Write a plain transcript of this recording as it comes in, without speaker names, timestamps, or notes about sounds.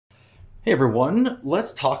Hey everyone,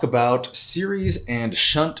 let's talk about series and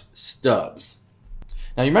shunt stubs.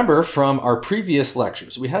 Now you remember from our previous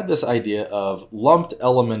lectures, we had this idea of lumped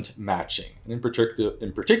element matching. And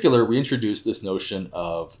in particular, we introduced this notion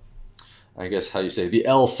of, I guess how you say, the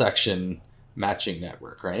L section matching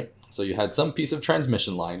network, right? So you had some piece of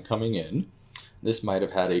transmission line coming in. This might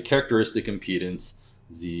have had a characteristic impedance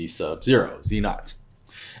Z sub 0, Z naught.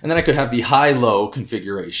 And then I could have the high-low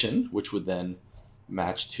configuration, which would then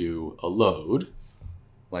match to a load,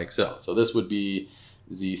 like so. So this would be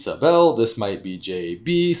Z sub L, this might be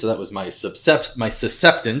JB, so that was my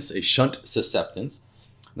susceptance, a shunt susceptance.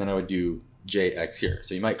 And then I would do JX here.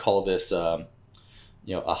 So you might call this a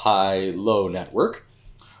high-low network.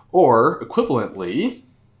 Or equivalently,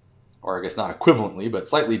 or I guess not equivalently, but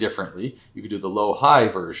slightly differently, you could do the low-high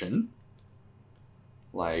version,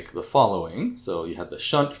 like the following. So you have the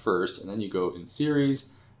shunt first, and then you go in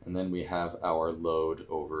series, and then we have our load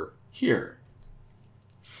over here.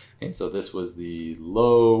 Okay, so this was the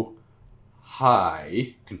low-high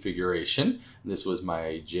configuration. This was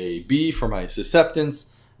my JB for my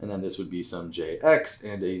susceptance, and then this would be some JX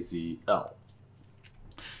and a ZL.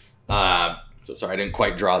 So sorry, I didn't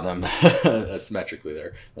quite draw them symmetrically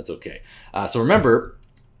there. That's okay. So remember,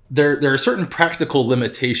 there are certain practical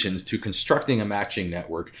limitations to constructing a matching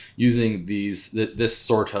network using this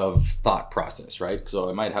sort of thought process, right? So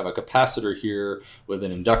I might have a capacitor here with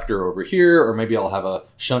an inductor over here, or maybe I'll have a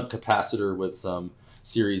shunt capacitor with some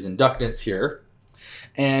series inductance here.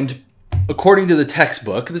 And according to the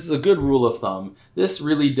textbook, this is a good rule of thumb, this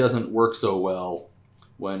really doesn't work so well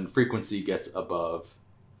when frequency gets above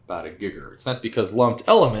about a gigahertz. That's because lumped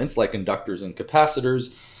elements like inductors and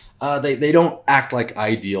capacitors, they don't act like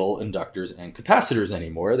ideal inductors and capacitors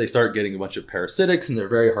anymore. They start getting a bunch of parasitics and they're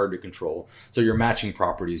very hard to control. So your matching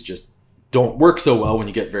properties just don't work so well when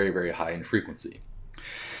you get very, very high in frequency.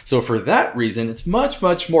 So for that reason, it's much,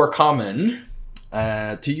 much more common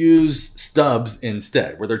to use stubs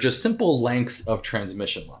instead, where they're just simple lengths of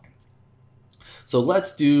transmission line. So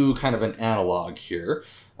let's do kind of an analog here.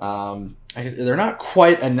 I guess they're not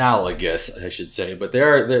quite analogous, I should say, but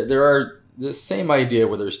there are the same idea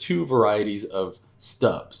where there's two varieties of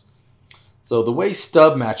stubs. So the way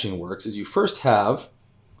stub matching works is you first have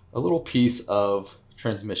a little piece of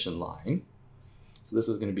transmission line. So this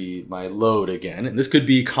is going to be my load again, and this could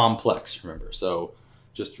be complex, remember. So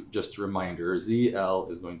just a reminder, ZL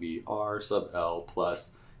is going to be R sub L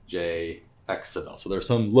plus JX sub L. So there's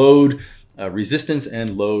some load resistance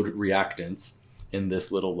and load reactance in this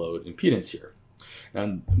little load impedance here.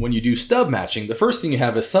 And when you do stub matching, the first thing you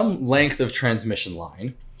have is some length of transmission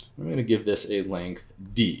line. I'm going to give this a length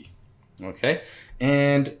D. Okay,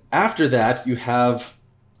 and after that you have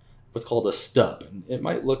what's called a stub. And it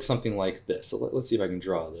might look something like this. So let's see if I can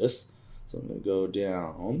draw this. So I'm going to go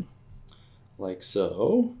down like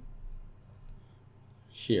so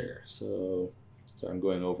here. So I'm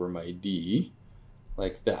going over my D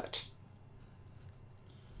like that.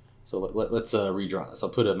 So let's redraw this. I'll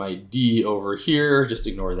put my D over here, just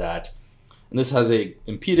ignore that. And this has a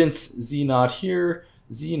impedance Z naught here,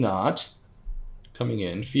 Z naught coming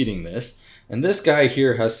in, feeding this. And this guy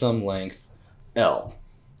here has some length L.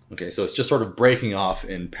 Okay, so it's just sort of breaking off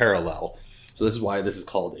in parallel. So this is why this is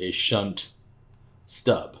called a shunt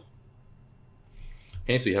stub.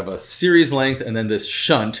 Okay, so you have a series length and then this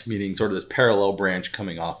shunt, meaning sort of this parallel branch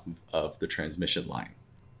coming off of the transmission line.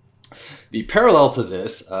 The parallel to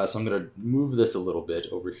this, so I'm going to move this a little bit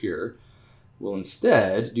over here, will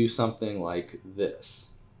instead do something like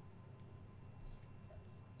this.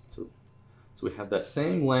 So we have that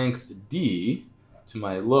same length D to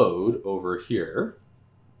my load over here.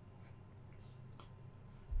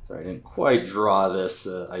 Sorry, I didn't quite draw this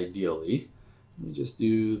ideally. Let me just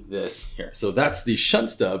do this here. So that's the shunt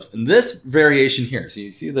stubs, and this variation here. So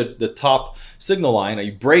you see the top signal line,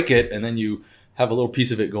 you break it, and then you have a little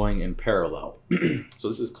piece of it going in parallel. So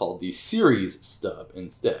this is called the series stub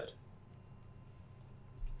instead.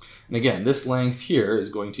 And again, this length here is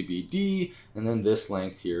going to be D, and then this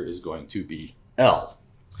length here is going to be L.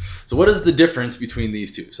 So what is the difference between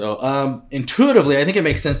these two? So intuitively, I think it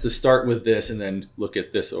makes sense to start with this and then look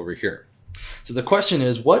at this over here. So the question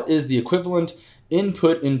is, what is the equivalent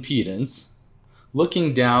input impedance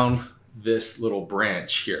looking down this little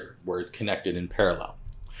branch here where it's connected in parallel?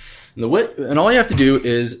 And all you have to do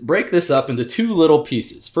is break this up into two little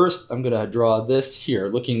pieces. First, I'm going to draw this here,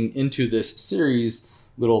 looking into this series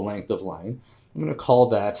little length of line. I'm going to call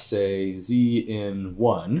that, say, Z in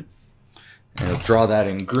 1. And I'll draw that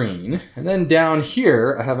in green. And then down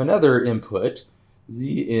here, I have another input,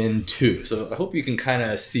 Z in 2. So I hope you can kind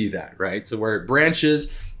of see that, right? So where it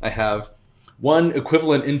branches, I have one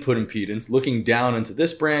equivalent input impedance looking down into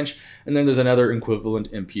this branch, and then there's another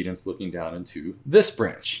equivalent impedance looking down into this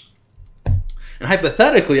branch. And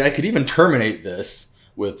hypothetically, I could even terminate this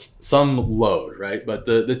with some load, right? But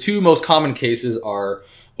the two most common cases are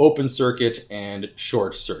open circuit and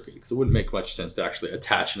short circuit, because it wouldn't make much sense to actually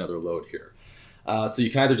attach another load here. So you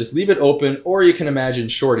can either just leave it open, or you can imagine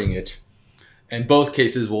shorting it. And both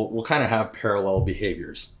cases will kind of have parallel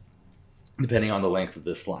behaviors, depending on the length of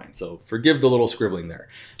this line. So forgive the little scribbling there.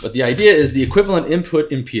 But the idea is the equivalent input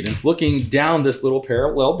impedance looking down this little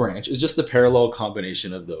parallel branch is just the parallel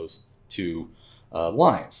combination of those two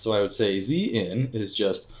lines. So I would say Z in is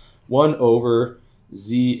just 1 over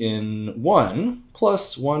Z in 1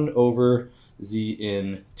 plus 1 over Z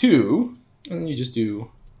in 2, and then you just do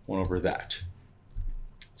 1 over that.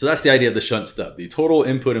 So that's the idea of the shunt stub. The total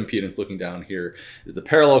input impedance looking down here is the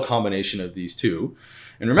parallel combination of these two.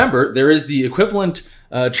 And remember, there is the equivalent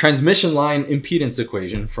transmission line impedance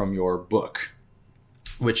equation from your book,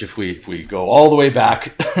 which if we go all the way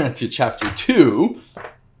back to chapter 2,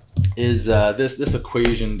 is this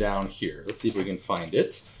equation down here. Let's see if we can find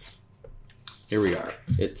it. Here we are.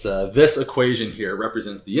 It's this equation here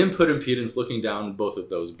represents the input impedance looking down both of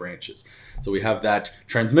those branches. So we have that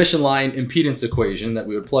transmission line impedance equation that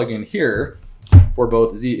we would plug in here for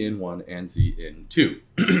both Z in 1 and Z in 2.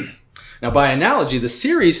 Now, by analogy, the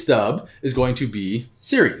series stub is going to be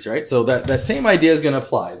series, right? So that same idea is going to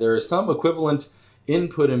apply. There is some equivalent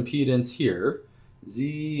input impedance here,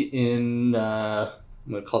 Z in, I'm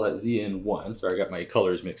going to call that Z in 1. Sorry, I got my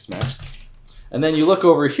colors mixed matched. And then you look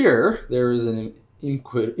over here, there is an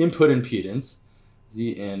input impedance,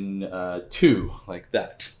 Z in 2, like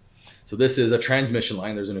that. So this is a transmission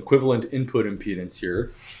line. There's an equivalent input impedance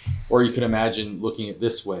here. Or you can imagine looking at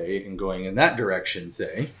this way and going in that direction,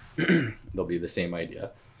 say. They'll be the same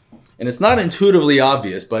idea. And it's not intuitively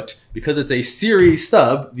obvious, but because it's a series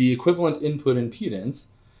stub, the equivalent input impedance,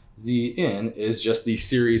 Z in, is just the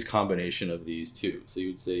series combination of these two. So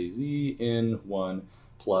you'd say Z in 1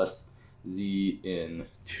 plus Z in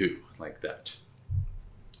 2, like that.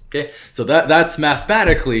 Okay, so that's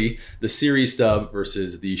mathematically the series stub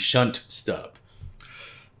versus the shunt stub.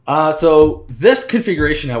 So this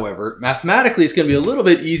configuration, however, mathematically is going to be a little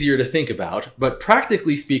bit easier to think about, but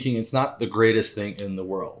practically speaking, it's not the greatest thing in the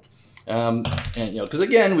world. And because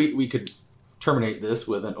again, we could terminate this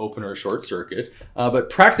with an open or short circuit, but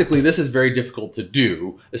practically this is very difficult to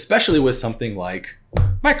do, especially with something like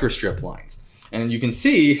microstrip lines. And you can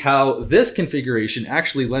see how this configuration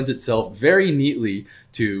actually lends itself very neatly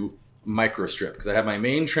to microstrip, because I have my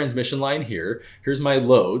main transmission line here. Here's my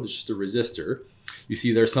load, it's just a resistor. You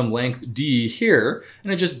see there's some length D here,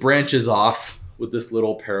 and it just branches off with this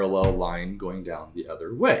little parallel line going down the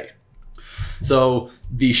other way. So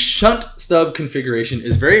the shunt stub configuration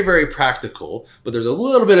is very, very practical, but there's a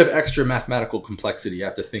little bit of extra mathematical complexity you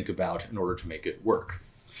have to think about in order to make it work.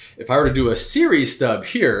 If I were to do a series stub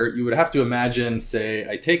here, you would have to imagine, say,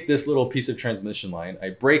 I take this little piece of transmission line, I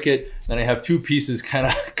break it, then I have two pieces kind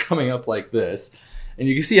of coming up like this. And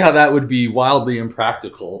you can see how that would be wildly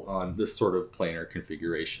impractical on this sort of planar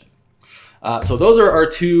configuration. So those are our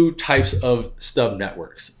two types of stub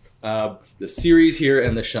networks. The series here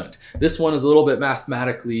and the shunt. This one is a little bit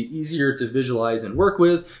mathematically easier to visualize and work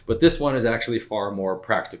with, but this one is actually far more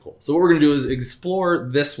practical. So what we're going to do is explore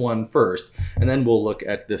this one first, and then we'll look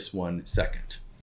at this one second.